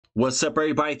What's up,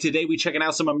 everybody? Today we checking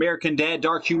out some American Dad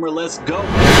dark humor. Let's go.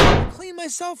 Clean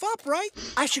myself up, right?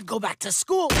 I should go back to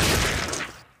school.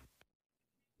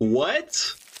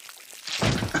 What?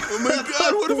 Oh my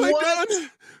God, what have I done?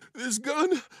 This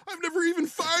gun, I've never even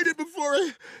fired it before.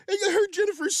 I heard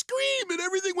Jennifer scream and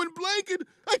everything went blank and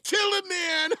I killed a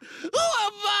man. Who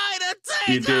am I to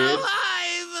take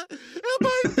alive? Am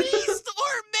I beast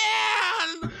or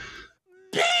man?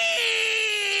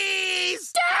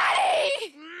 Beast!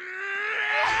 Daddy!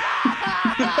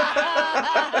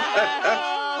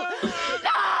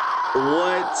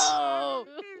 What?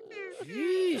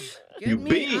 Jeez, get You me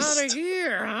beast. out of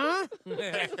here, huh?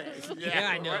 Yeah,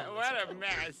 I know. What a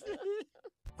mess.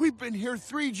 We've been here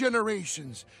 3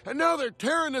 generations, and now they're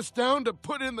tearing us down to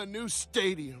put in the new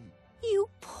stadium. You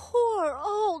poor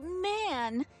old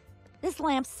man. This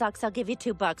lamp sucks. I'll give you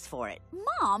 $2 for it.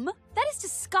 Mom, that is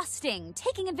disgusting.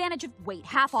 Taking advantage of, wait,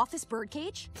 half off this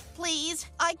birdcage? Please,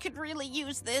 I could really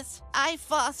use this. I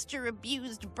foster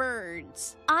abused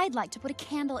birds. I'd like to put a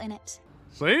candle in it.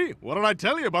 See? What did I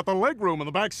tell you about the legroom in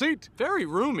the back seat? Very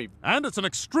roomy. And it's an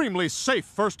extremely safe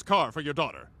first car for your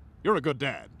daughter. You're a good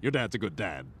dad. Your dad's a good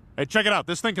dad. Hey, check it out.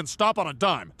 This thing can stop on a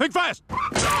dime. Think fast!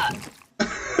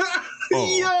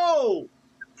 Yo!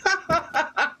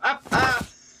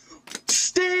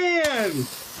 Stan!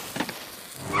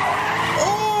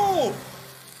 Oh!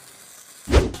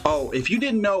 Oh, if you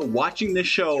didn't know, watching this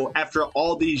show after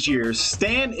all these years,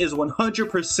 Stan is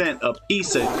 100% a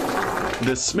piece of...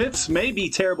 The Smiths may be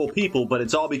terrible people, but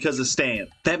it's all because of Stan.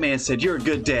 That man said, "You're a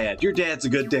good dad. Your dad's a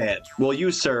good dad." Well,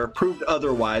 you, sir, proved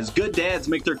otherwise. Good dads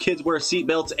make their kids wear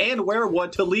seatbelts and wear one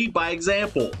to lead by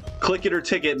example. Click it or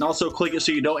ticket, and also click it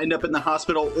so you don't end up in the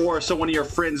hospital or so one of your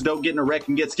friends don't get in a wreck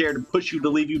and get scared and push you to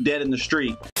leave you dead in the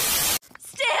street.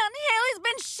 Stan, Haley's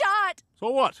been shot.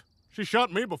 So what? She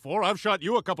shot me before. I've shot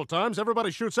you a couple times. Everybody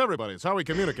shoots everybody. It's how we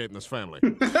communicate in this family.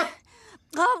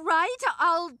 All right,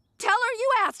 I'll tell her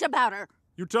you asked about her.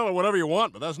 You tell her whatever you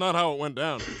want, but that's not how it went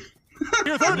down.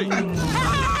 You're 30.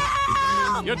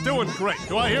 You're doing great.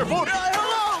 Do I hear 40?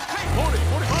 40,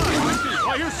 45, 50. Do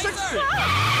I hear 60?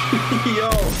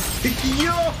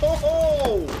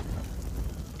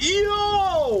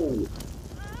 Yo!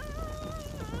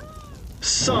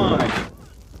 Son!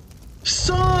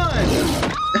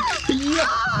 Yo!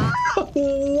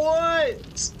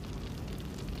 What?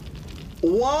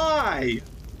 Why?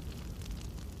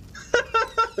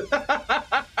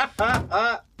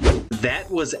 That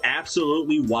was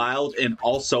absolutely wild and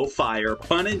also fire,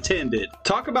 pun intended.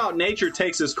 Talk about nature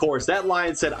takes its course. That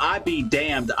lion said, "I be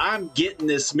damned. I'm getting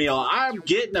this meal. I'm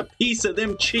getting a piece of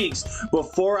them cheeks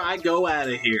before I go out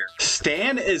of here."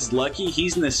 Stan is lucky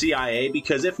he's in the CIA,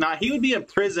 because if not, he would be in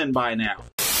prison by now.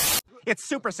 It's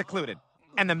super secluded.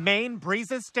 And the Maine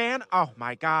breezes, Stan, oh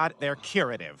my God, they're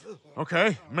curative.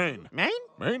 Okay, Maine. Maine?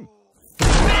 Maine?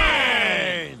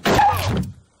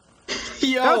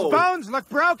 Yo! Those bones look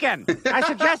broken. I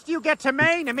suggest you get to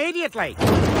Maine immediately.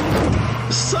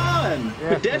 Son!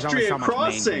 Yeah, Pedestrian so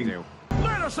crossing!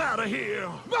 Let us out of here!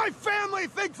 My family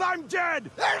thinks I'm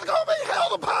dead! There's gonna be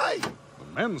hell to pay! The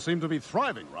men seem to be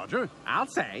thriving, Roger. I'll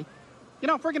say. You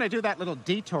know, if we're gonna do that little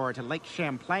detour to Lake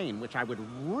Champlain, which I would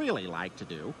really like to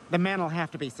do, the men will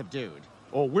have to be subdued.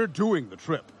 Oh, we're doing the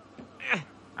trip.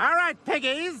 All right,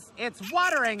 piggies, it's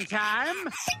watering time.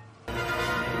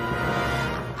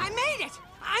 I made it!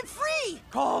 I'm free!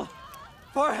 Call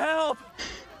for help!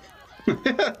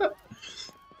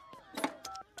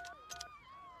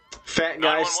 Fat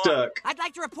guy stuck. I'd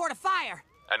like to report a fire.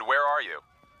 And where are you?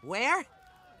 Where?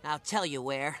 I'll tell you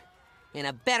where. In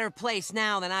a better place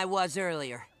now than I was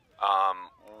earlier.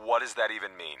 What does that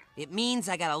even mean? It means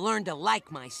I gotta learn to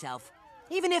like myself,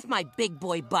 even if my big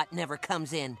boy butt never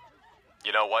comes in.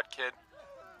 You know what, kid?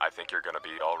 I think you're gonna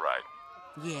be all right.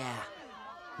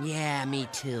 Yeah, me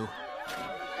too.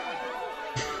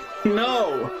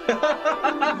 No!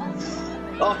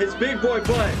 Oh, his big boy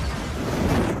butt.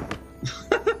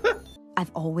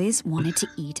 I've always wanted to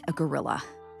eat a gorilla.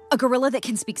 A gorilla that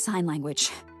can speak sign language.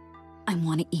 I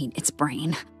want to eat its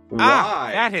brain. Why?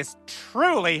 Ah, that is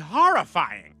truly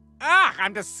horrifying. Ah,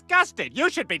 I'm disgusted.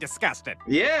 You should be disgusted.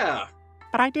 Yeah.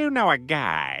 But I do know a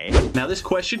guy. Now this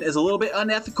question is a little bit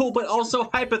unethical, but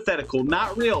also hypothetical,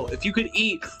 not real. If you could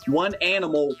eat one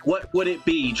animal, what would it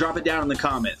be? Drop it down in the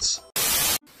comments.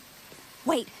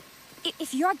 Wait,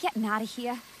 if you're getting out of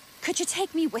here, could you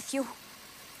take me with you?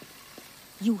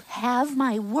 You have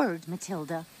my word,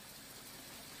 Matilda.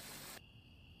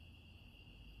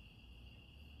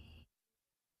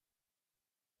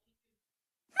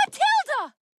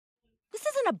 Matilda! This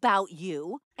isn't about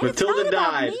you. And Matilda it's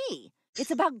not died. about me.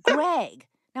 It's about Greg.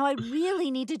 Now I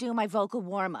really need to do my vocal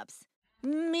warm-ups.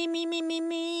 Me.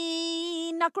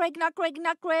 Not Greg.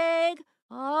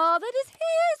 All that is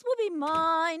his will be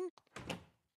mine.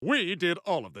 We did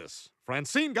all of this.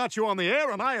 Francine got you on the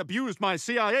air, and I abused my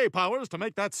CIA powers to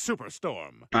make that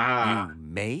superstorm. You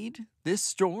made this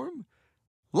storm?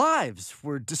 Lives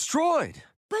were destroyed.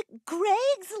 But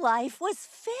Greg's life was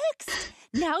fixed.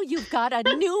 Now you've got a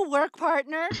new work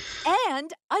partner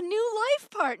and a new life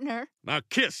partner. Now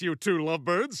kiss, you two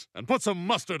lovebirds, and put some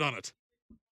mustard on it.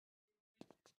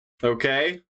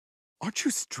 Okay. Aren't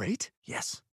you straight?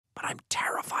 Yes, but I'm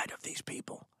terrified of these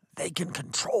people. They can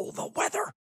control the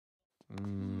weather.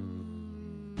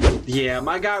 Yeah,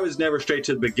 my guy was never straight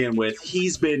to begin with.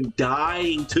 He's been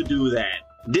dying to do that.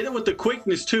 Did it with the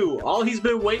quickness, too. All he's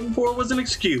been waiting for was an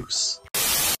excuse.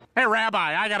 Hey,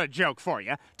 Rabbi, I got a joke for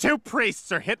you. Two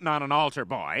priests are hitting on an altar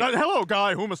boy. Hello,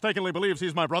 guy who mistakenly believes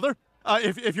he's my brother.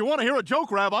 If you want to hear a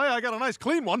joke, Rabbi, I got a nice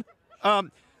clean one.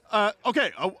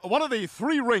 Okay, what are the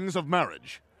 3 rings of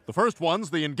marriage? The first one's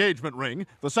the engagement ring,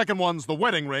 the second one's the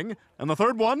wedding ring, and the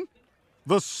third one?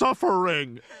 The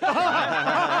suffering.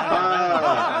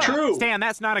 True. Stan,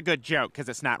 that's not a good joke because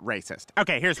it's not racist.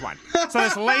 Okay, here's one. So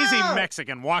this lazy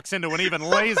Mexican walks into an even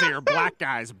lazier black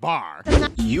guy's bar.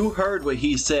 You heard what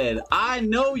he said. I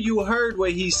know you heard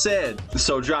what he said.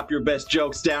 So drop your best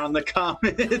jokes down in the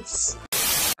comments.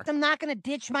 I'm not gonna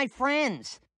ditch my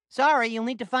friends. Sorry, you'll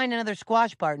need to find another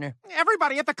squash partner.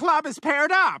 Everybody at the club is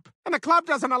paired up, and the club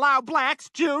doesn't allow blacks,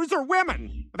 Jews, or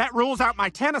women. That rules out my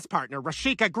tennis partner,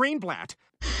 Rashika Greenblatt.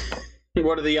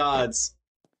 What are the odds?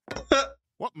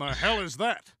 What in the hell is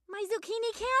that? My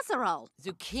zucchini casserole.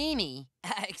 Zucchini?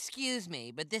 Excuse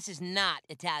me, but this is not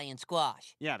Italian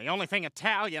squash. Yeah, the only thing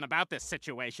Italian about this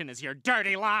situation is your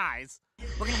dirty lies.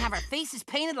 We're gonna have our faces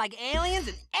painted like aliens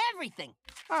and everything.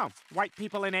 Oh, white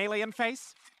people in alien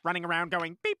face? Running around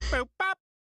going beep, boop, bop.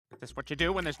 Is this what you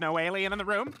do when there's no alien in the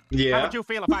room? Yeah. How would you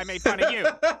feel if I made fun of you?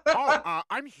 Oh,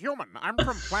 I'm human. I'm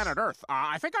from planet Earth.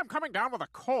 I think I'm coming down with a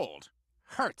cold.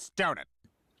 Hurts, don't it?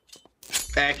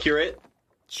 Accurate.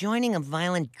 Joining a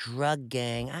violent drug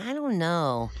gang, I don't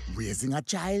know. Raising a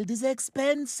child is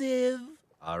expensive.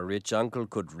 Our rich uncle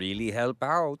could really help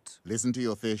out. Listen to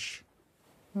your fish.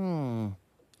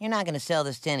 You're not gonna sell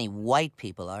this to any white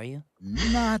people, are you?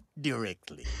 Not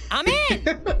directly. I'm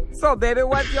in! So, baby,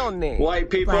 what's your name? White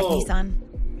people. Blackie, son.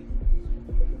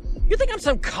 You think I'm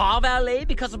some car valet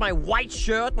because of my white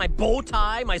shirt, my bow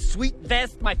tie, my sweet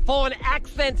vest, my foreign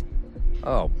accent?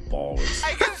 Oh, balls.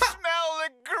 I can smell the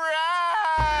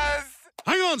grass.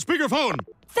 Hang on, speakerphone.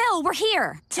 Phil, we're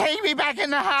here. Take me back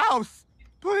in the house,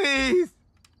 please.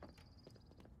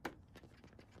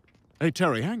 Hey,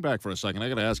 Terry, hang back for a second. I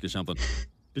gotta ask you something.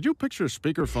 Did you picture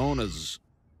speakerphone as...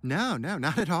 No,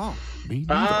 not at all. Me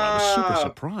neither. I was super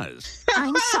surprised.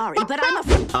 I'm sorry, but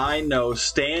I'm I know,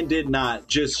 Stan did not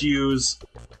just use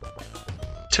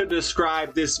to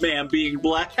describe this man being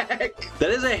black. That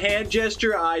is a hand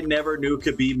gesture I never knew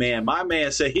could be man. My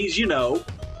man said he's, you know...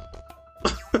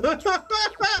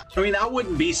 I mean, I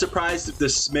wouldn't be surprised if the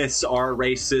Smiths are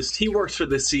racist. He works for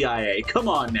the CIA. Come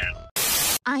on now.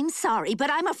 I'm sorry, but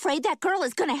I'm afraid that girl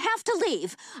is gonna have to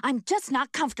leave. I'm just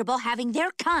not comfortable having their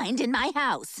kind in my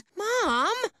house.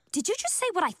 Mom? Did you just say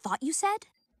what I thought you said?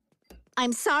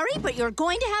 I'm sorry, but you're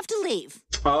going to have to leave.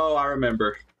 Oh, I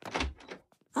remember.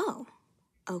 Oh,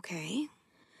 okay.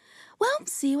 Well,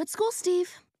 see you at school,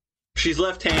 Steve. She's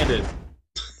left-handed.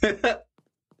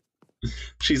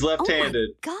 She's left-handed.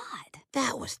 Oh my God.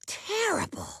 That was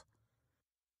terrible.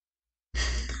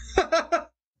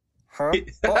 Huh?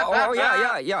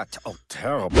 Yeah. Oh,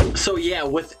 terrible. So yeah,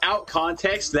 without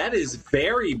context, that is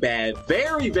very bad.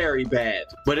 Very, very bad.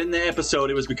 But in the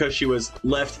episode, it was because she was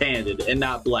left-handed and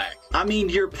not black. I mean,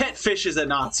 your pet fish is a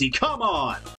Nazi. Come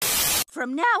on.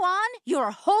 From now on,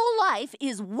 your whole life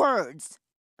is words.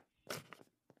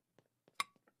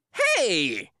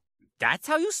 Hey! That's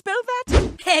how you spell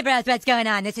that? Hey, bros, what's going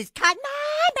on? This is Cotton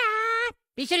Mama.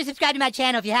 Be sure to subscribe to my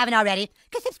channel if you haven't already,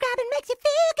 because subscribing makes you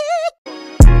feel good.